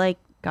 You're like,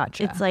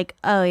 gotcha. It's like,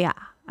 oh yeah,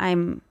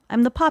 I'm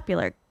the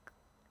popular.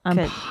 I'm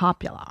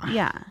popular.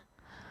 Yeah.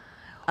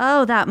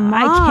 Oh, that mom.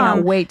 I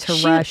can't wait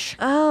to rush.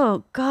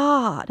 Oh,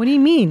 God. What do you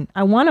mean?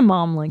 I want a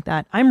mom like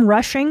that. I'm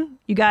rushing.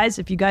 You guys,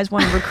 if you guys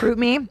want to recruit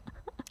me,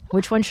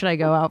 which one should I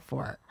go out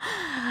for?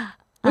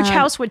 Which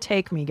house would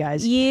take me,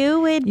 guys?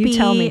 You would be.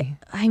 Tell me.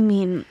 I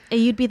mean,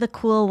 you'd be the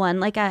cool one.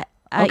 Like at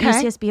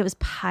UCSB, it was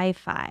Pi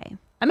Phi.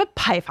 I'm a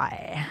Pi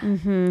Phi.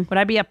 Mm-hmm. Would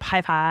I be a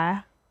Pi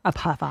Phi? A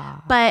Pi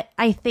Phi. But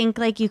I think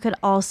like you could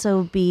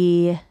also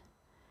be.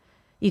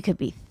 You could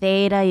be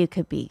Theta. You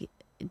could be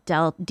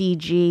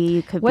DG.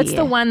 You could. What's be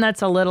the one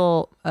that's a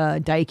little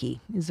dykey?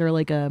 Is there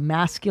like a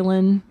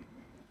masculine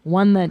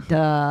one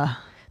that?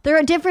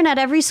 They're different at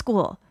every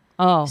school.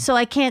 Oh, so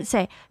I can't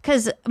say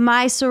because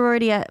my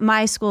sorority at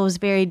my school was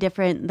very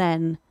different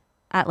than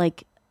at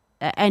like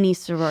any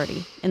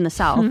sorority in the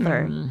South.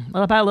 Or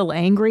what about a little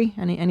angry?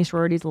 Any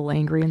sororities a little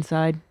angry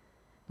inside,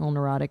 a little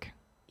neurotic?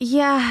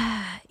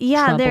 Yeah.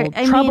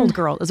 Troubled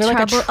girl. Is there like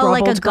a troubled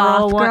like a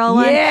goth girl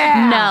one?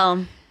 Yeah.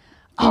 No.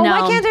 Oh,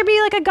 why can't there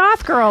be like a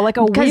goth girl, like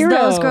a weirdo? Because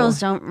those girls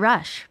don't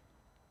rush.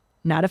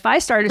 Not if I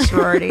start a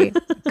sorority,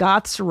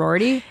 goth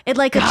sorority. It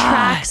like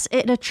attracts.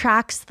 It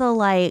attracts the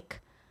like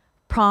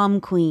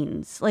prom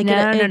queens. Like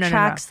it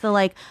attracts the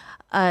like.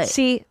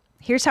 See,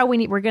 here's how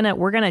we're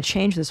gonna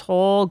change this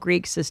whole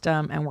Greek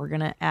system, and we're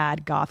gonna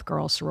add goth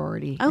girl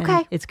sorority. Okay,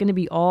 and it's gonna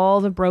be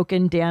all the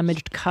broken,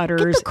 damaged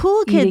cutters, get the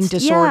cool kids, eating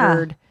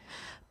disordered.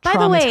 Yeah. By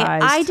the way,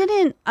 I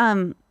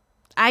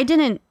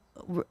didn't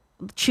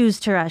choose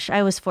to rush.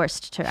 I was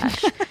forced to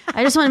rush.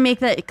 I just want to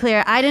make that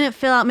clear. I didn't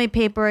fill out my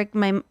paperwork.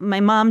 My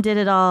mom did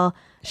it all.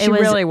 She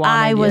really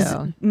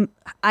wanted you.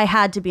 I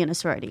had to be in a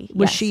sorority.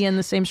 Was she in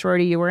the same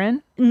sorority you were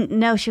in?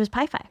 No, she was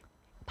Pi Phi.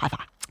 Pi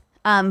Phi.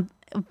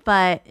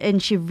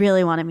 And she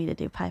really wanted me to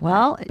do Pi Phi.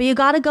 Well, but you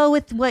got to go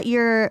with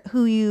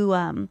who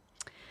you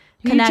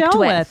connect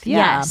with.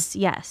 Yeah.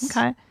 Yes.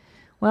 Okay.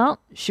 Well,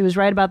 she was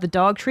right about the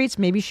dog treats.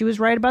 Maybe she was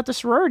right about the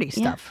sorority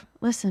stuff.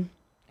 Listen.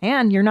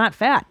 And you're not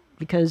fat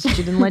because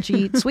she didn't let you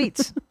eat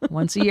sweets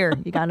once a year.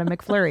 You got a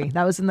McFlurry.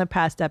 That was in the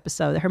past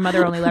episode. Her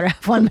mother only let her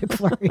have one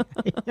McFlurry.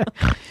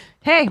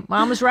 Hey,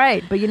 mom was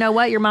right. But you know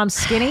what? Your mom's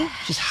skinny.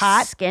 She's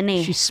hot.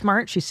 Skinny. She's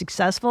smart. She's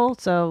successful.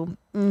 So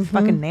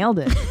fucking nailed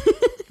it.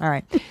 All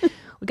right.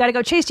 We got to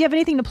go. Chase, do you have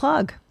anything to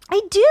plug?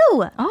 I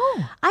do.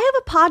 Oh. I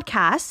have a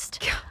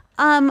podcast.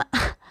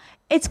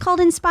 It's called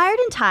Inspired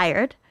and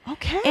Tired.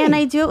 Okay. And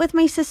I do it with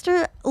my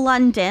sister,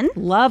 London.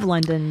 Love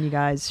London, you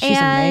guys. She's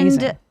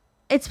amazing.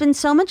 It's been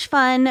so much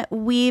fun.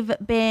 We've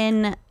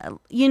been,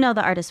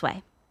 the Artist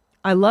Way.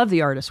 I love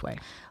the Artist Way.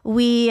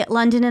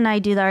 London and I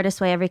do the Artist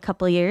Way every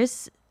couple of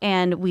years,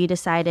 and we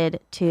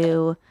decided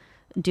to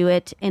do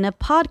it in a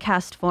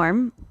podcast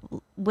form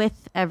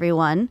with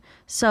everyone.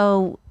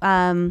 So,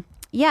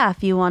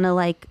 if you want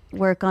to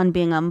work on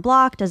being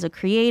unblocked as a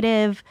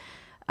creative,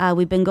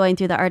 we've been going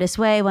through the Artist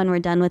Way. When we're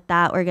done with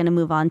that, we're going to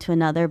move on to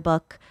another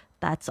book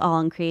that's all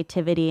on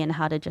creativity and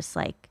how to just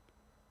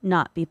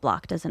not be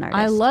blocked as an artist.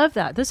 I love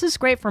that. This is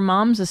great for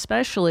moms,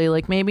 especially.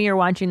 Maybe you're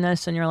watching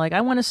this and you're like,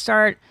 I want to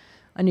start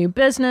a new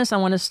business. I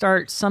want to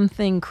start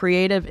something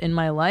creative in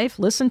my life.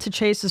 Listen to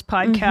Chase's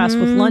podcast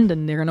with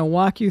London. They're going to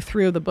walk you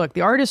through the book.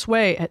 The Artist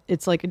Way,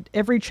 it's like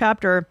every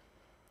chapter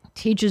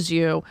teaches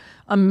you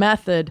a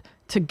method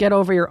to get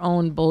over your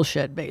own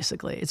bullshit,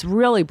 basically. It's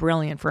really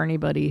brilliant for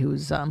anybody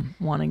who's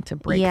wanting to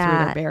break through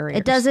their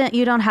barriers.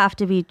 You don't have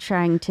to be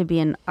trying to be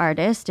an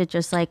artist. It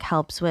just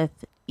helps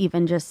with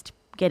even just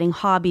getting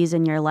hobbies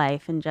in your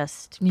life and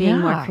just being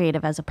more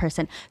creative as a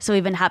person. So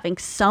we've been having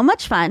so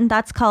much fun.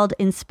 That's called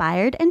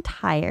Inspired and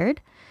Tired.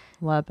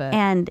 Love it.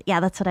 And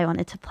that's what I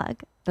wanted to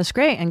plug. That's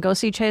great. And go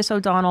see Chase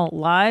O'Donnell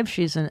live.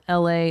 She's an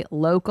LA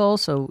local,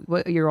 so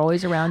you're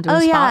always around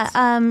doing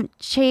spots?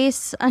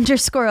 Chase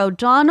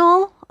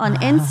 _O'Donnell on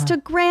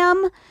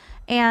Instagram.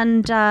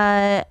 And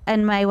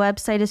my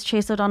website is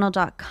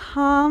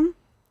chaseodonnell.com.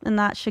 And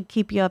that should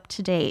keep you up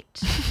to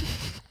date.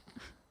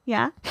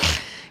 Yeah?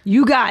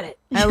 You got it.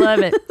 I love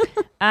it.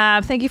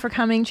 Thank you for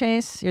coming,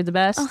 Chase. You're the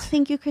best. Oh,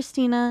 thank you,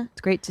 Christina.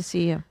 It's great to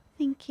see you.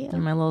 Thank you.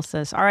 You're my little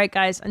sis. All right,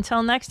 guys.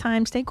 Until next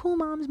time, stay cool,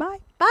 moms. Bye.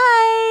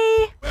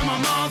 Bye. Where my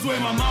mom's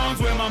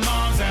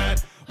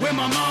at? Where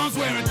my mom's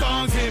wearing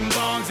thongs, hitting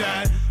bongs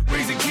at?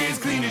 Raising kids,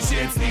 cleaning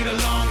shits, need a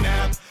long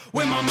nap.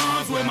 Where my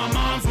mom's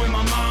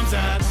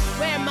at?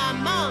 Where my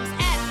mom's at?